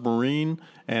and submarine,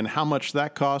 and how much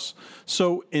that costs.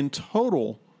 So in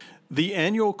total, the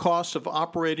annual cost of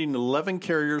operating 11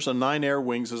 carriers and 9 air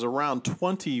wings is around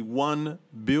 $21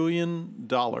 billion,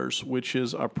 which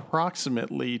is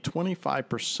approximately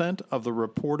 25% of the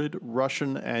reported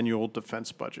Russian annual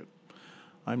defense budget.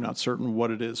 I'm not certain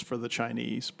what it is for the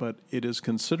Chinese, but it is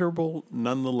considerable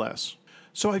nonetheless.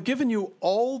 So I've given you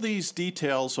all these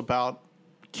details about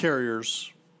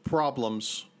carriers,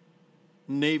 problems,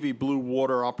 Navy blue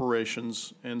water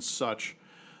operations, and such.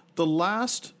 The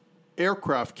last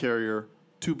aircraft carrier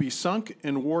to be sunk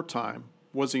in wartime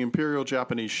was the Imperial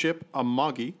Japanese ship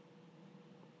Amagi,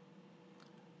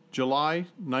 July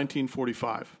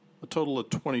 1945. A total of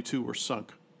 22 were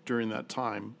sunk during that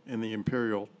time in the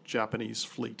Imperial Japanese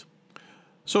fleet.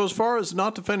 So as far as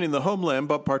not defending the homeland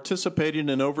but participating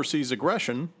in overseas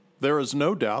aggression, there is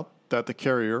no doubt that the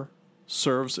carrier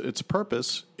serves its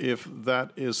purpose if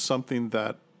that is something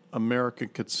that America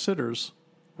considers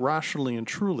rationally and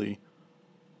truly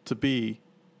to be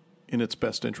in its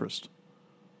best interest.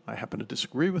 I happen to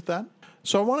disagree with that.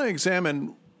 So I want to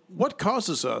examine what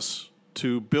causes us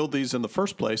to build these in the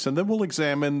first place, and then we'll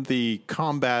examine the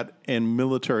combat and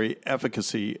military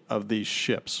efficacy of these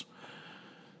ships.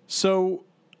 So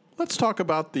let's talk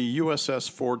about the USS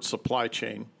Ford supply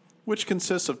chain, which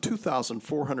consists of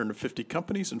 2,450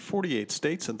 companies in 48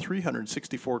 states and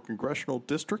 364 congressional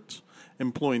districts,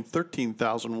 employing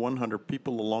 13,100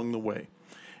 people along the way.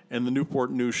 and the Newport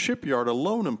News shipyard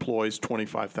alone employs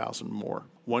 25,000 more.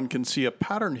 One can see a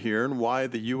pattern here in why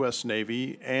the U.S.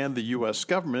 Navy and the U.S.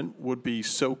 government would be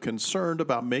so concerned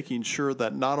about making sure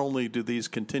that not only do these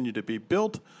continue to be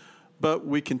built, but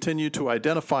we continue to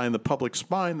identify in the public's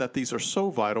mind that these are so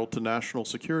vital to national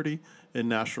security and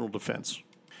national defense.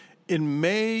 In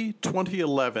May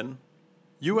 2011,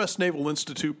 U.S. Naval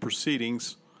Institute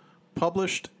Proceedings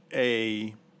published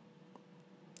a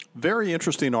very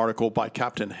interesting article by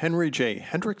Captain Henry J.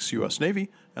 Hendricks, U.S. Navy,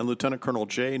 and Lieutenant Colonel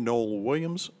J. Noel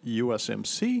Williams,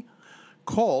 USMC,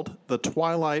 called The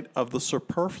Twilight of the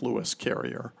Superfluous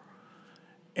Carrier.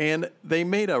 And they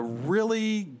made a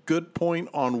really good point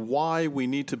on why we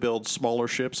need to build smaller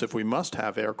ships if we must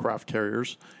have aircraft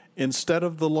carriers instead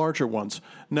of the larger ones.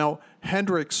 Now,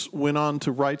 Hendricks went on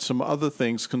to write some other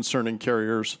things concerning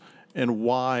carriers and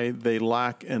why they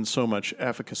lack in so much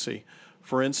efficacy.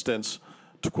 For instance,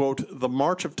 to quote, "The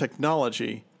march of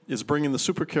technology is bringing the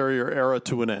supercarrier era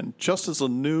to an end, just as the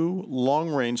new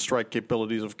long-range strike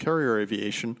capabilities of carrier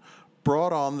aviation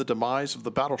brought on the demise of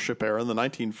the battleship era in the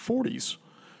 1940s.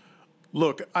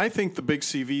 Look, I think the big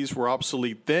CVs were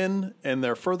obsolete then, and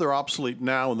they're further obsolete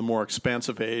now in the more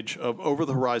expansive age of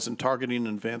over-the-horizon targeting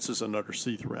and advances in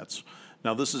undersea threats.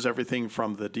 Now, this is everything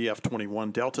from the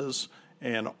DF-21 Deltas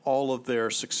and all of their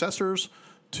successors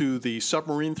to the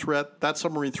submarine threat, that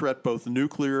submarine threat both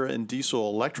nuclear and diesel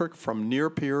electric from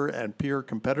near-peer and peer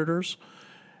competitors.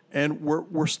 And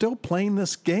we're still playing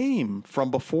this game from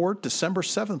before December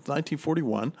 7th,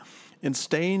 1941, and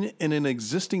staying in an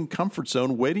existing comfort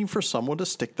zone waiting for someone to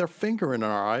stick their finger in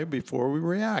our eye before we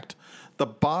react. The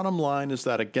bottom line is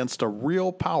that against a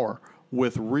real power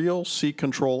with real sea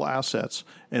control assets,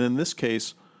 and in this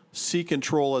case, sea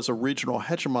control as a regional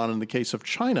hegemon in the case of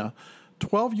China,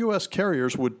 12 U.S.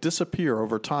 carriers would disappear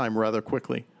over time rather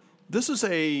quickly. This is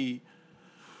a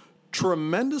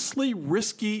tremendously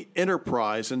risky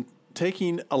enterprise, and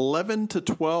taking 11 to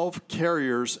 12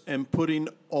 carriers and putting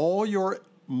all your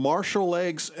Marshall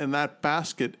eggs in that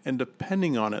basket and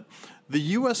depending on it. The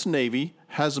U.S. Navy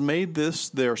has made this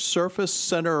their surface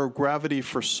center of gravity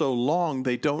for so long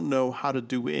they don't know how to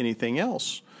do anything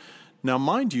else. Now,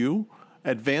 mind you,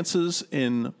 advances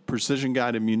in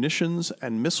precision-guided munitions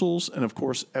and missiles, and of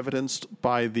course evidenced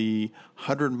by the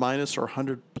 100 minus or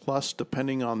 100 plus,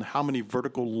 depending on how many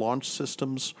vertical launch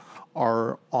systems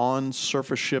are on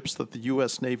surface ships that the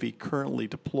U.S. Navy currently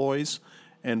deploys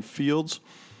and fields.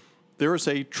 There is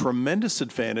a tremendous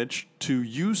advantage to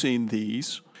using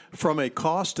these from a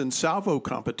cost and salvo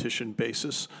competition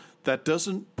basis that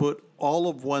doesn't put all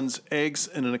of one's eggs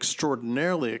in an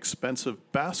extraordinarily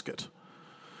expensive basket.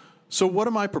 So what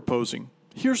am I proposing?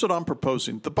 Here's what I'm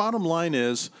proposing. The bottom line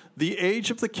is the age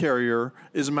of the carrier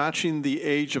is matching the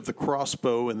age of the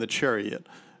crossbow and the chariot.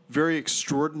 Very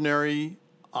extraordinary,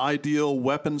 ideal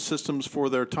weapon systems for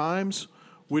their times,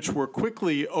 which were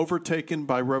quickly overtaken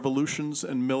by revolutions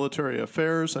in military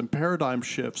affairs and paradigm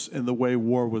shifts in the way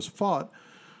war was fought,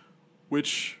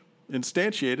 which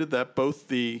instantiated that both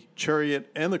the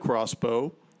chariot and the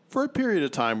crossbow, for a period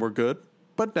of time, were good,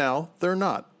 but now they're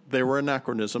not. They were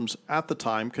anachronisms at the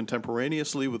time,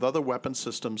 contemporaneously with other weapon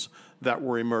systems that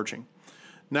were emerging.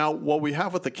 Now, what we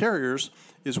have with the carriers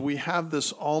is we have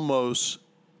this almost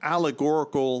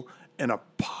allegorical and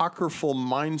apocryphal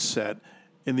mindset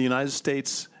in the United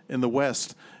States and the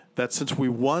West that since we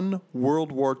won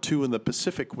World War II in the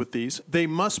Pacific with these, they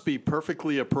must be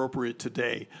perfectly appropriate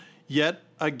today. Yet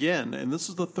again, and this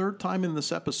is the third time in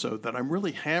this episode that I'm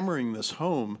really hammering this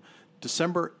home,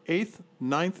 December 8th,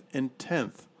 9th, and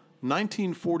 10th,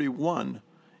 1941,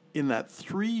 in that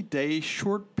 3-day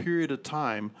short period of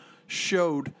time,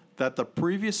 showed that the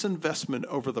previous investment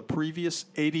over the previous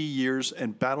 80 years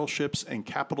in battleships and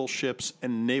capital ships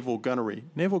and naval gunnery,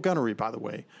 by the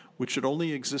way, which had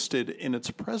only existed in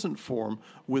its present form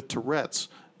with turrets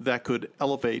that could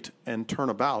elevate and turn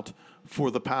about for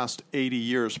the past 80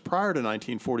 years prior to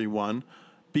 1941,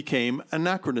 became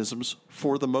anachronisms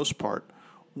for the most part.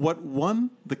 What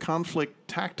won the conflict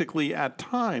tactically at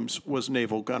times was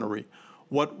naval gunnery.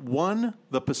 What won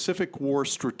the Pacific War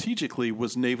strategically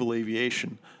was naval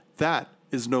aviation. That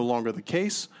is no longer the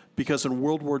case because in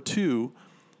World War II,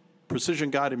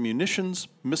 precision-guided munitions,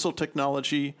 missile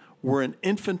technology were in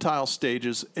infantile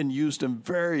stages and used in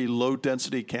very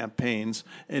low-density campaigns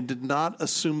and did not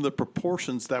assume the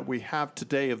proportions that we have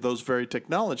today of those very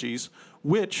technologies,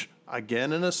 which,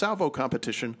 again in a salvo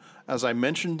competition, as I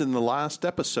mentioned in the last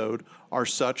episode, are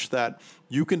such that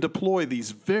you can deploy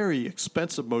these very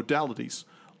expensive modalities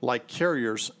like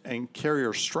carriers and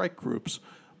carrier strike groups,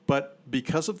 but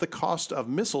because of the cost of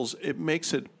missiles, it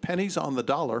makes it pennies on the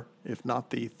dollar, if not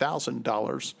the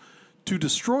 $1,000, to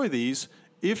destroy these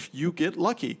if you get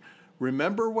lucky.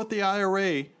 Remember what the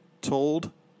IRA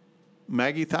told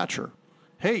Maggie Thatcher.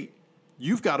 Hey,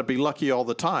 you've got to be lucky all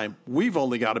the time. We've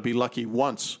only got to be lucky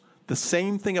once. The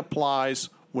same thing applies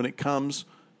when it comes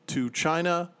to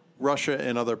China, Russia,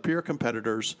 and other peer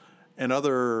competitors and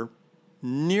other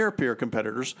near-peer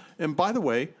competitors. And by the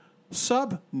way,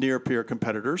 sub-near-peer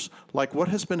competitors, like what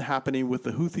has been happening with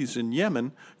the Houthis in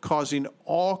Yemen, causing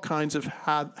all kinds of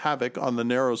havoc on the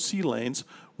narrow sea lanes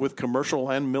with commercial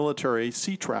and military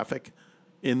sea traffic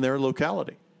in their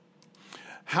locality.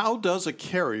 How does a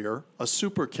carrier, a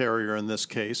super carrier in this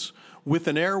case, with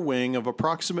an air wing of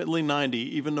approximately 90,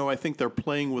 even though I think they're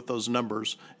playing with those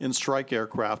numbers in strike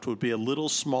aircraft, would be a little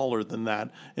smaller than that.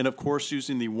 And of course,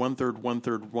 using the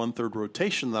one-third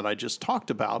rotation that I just talked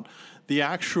about, the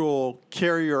actual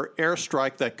carrier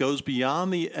airstrike that goes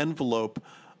beyond the envelope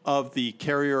of the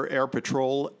carrier air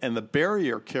patrol and the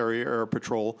barrier carrier air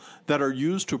patrol that are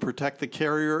used to protect the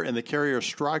carrier and the carrier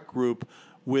strike group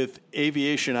with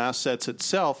aviation assets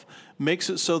itself, makes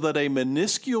it so that a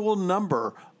minuscule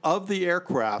number of the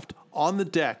aircraft on the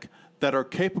deck that are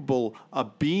capable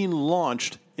of being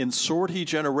launched in sortie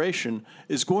generation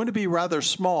is going to be rather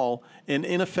small and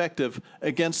ineffective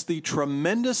against the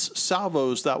tremendous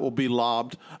salvos that will be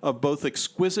lobbed of both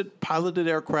exquisite piloted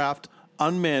aircraft,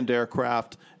 unmanned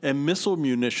aircraft, and missile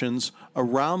munitions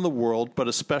around the world, but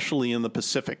especially in the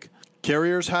Pacific.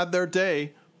 Carriers had their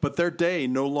day, but their day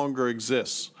no longer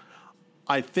exists.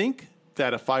 I think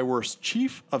that if I were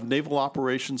chief of naval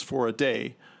operations for a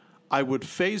day, I would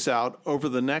phase out over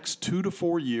the next 2 to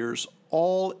 4 years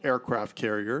all aircraft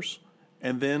carriers,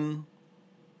 and then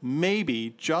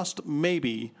maybe, just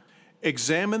maybe,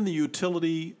 examine the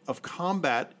utility of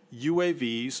combat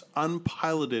UAVs,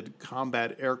 unpiloted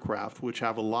combat aircraft, which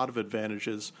have a lot of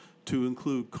advantages to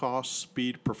include cost,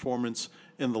 speed, performance,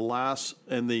 and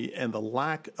the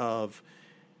lack of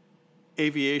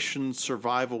aviation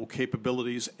survival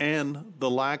capabilities, and the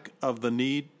lack of the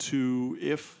need to,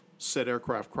 if said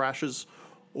aircraft crashes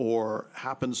or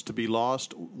happens to be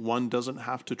lost, one doesn't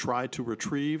have to try to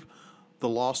retrieve the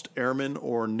lost airman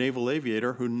or naval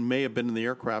aviator who may have been in the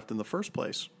aircraft in the first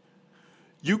place.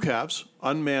 UCAVs,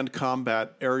 unmanned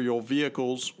combat aerial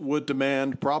vehicles, would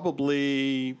demand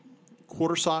probably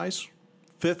quarter size,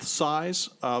 fifth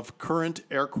size of current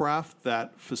aircraft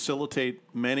that facilitate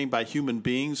manning by human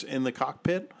beings in the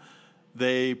cockpit.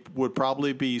 They would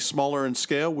probably be smaller in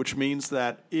scale, which means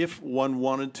that if one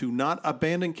wanted to not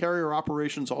abandon carrier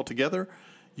operations altogether,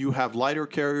 you have lighter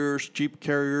carriers, jeep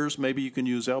carriers, maybe you can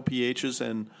use LPHs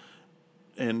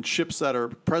and ships that are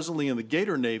presently in the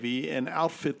Gator Navy and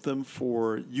outfit them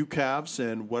for UCAVs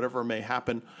and whatever may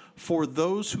happen. For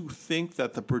those who think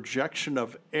that the projection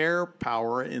of air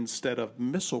power instead of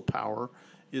missile power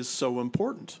is so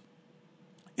important.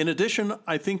 In addition,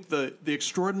 I think the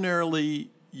extraordinarily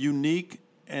unique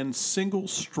and single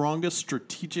strongest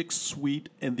strategic suite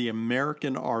in the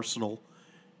American arsenal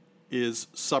is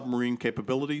submarine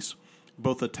capabilities,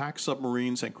 both attack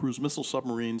submarines and cruise missile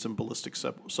submarines and ballistic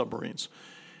submarines.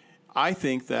 I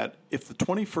think that if the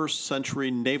 21st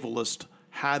century navalists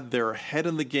had their head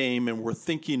in the game and were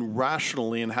thinking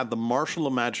rationally and had the martial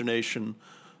imagination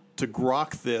to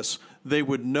grok this, they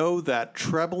would know that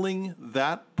trebling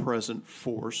that present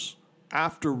force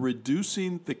after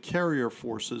reducing the carrier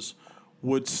forces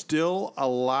would still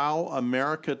allow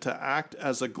America to act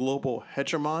as a global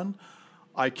hegemon.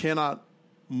 I cannot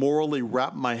morally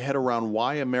wrap my head around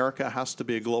why America has to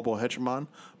be a global hegemon,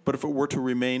 but if it were to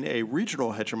remain a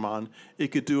regional hegemon, it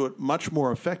could do it much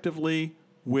more effectively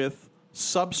with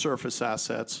subsurface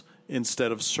assets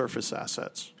instead of surface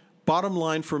assets. Bottom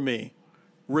line for me,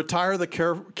 retire the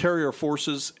carrier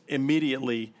forces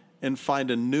immediately and find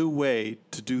a new way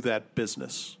to do that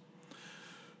business.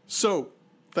 So,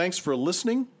 thanks for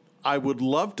listening. I would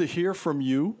love to hear from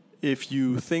you if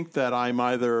you think that I'm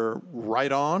either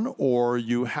right on or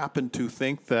you happen to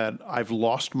think that I've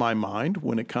lost my mind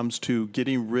when it comes to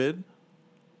getting rid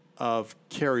of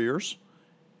carriers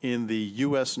in the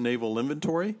U.S. naval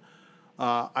inventory.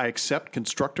 I accept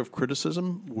constructive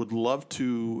criticism, would love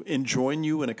to join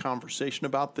you in a conversation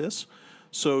about this.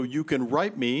 So you can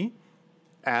write me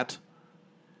at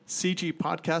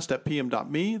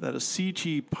cgpodcast@pm.me. That is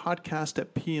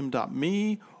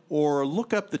cgpodcast@pm.me, or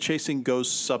look up the Chasing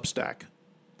Ghosts Substack.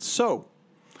 So,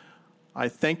 I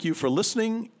thank you for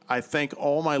listening. I thank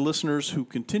all my listeners who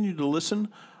continue to listen.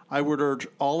 I would urge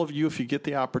all of you, if you get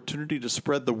the opportunity, to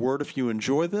spread the word if you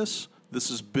enjoy this. This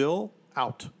is Bill,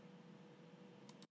 out.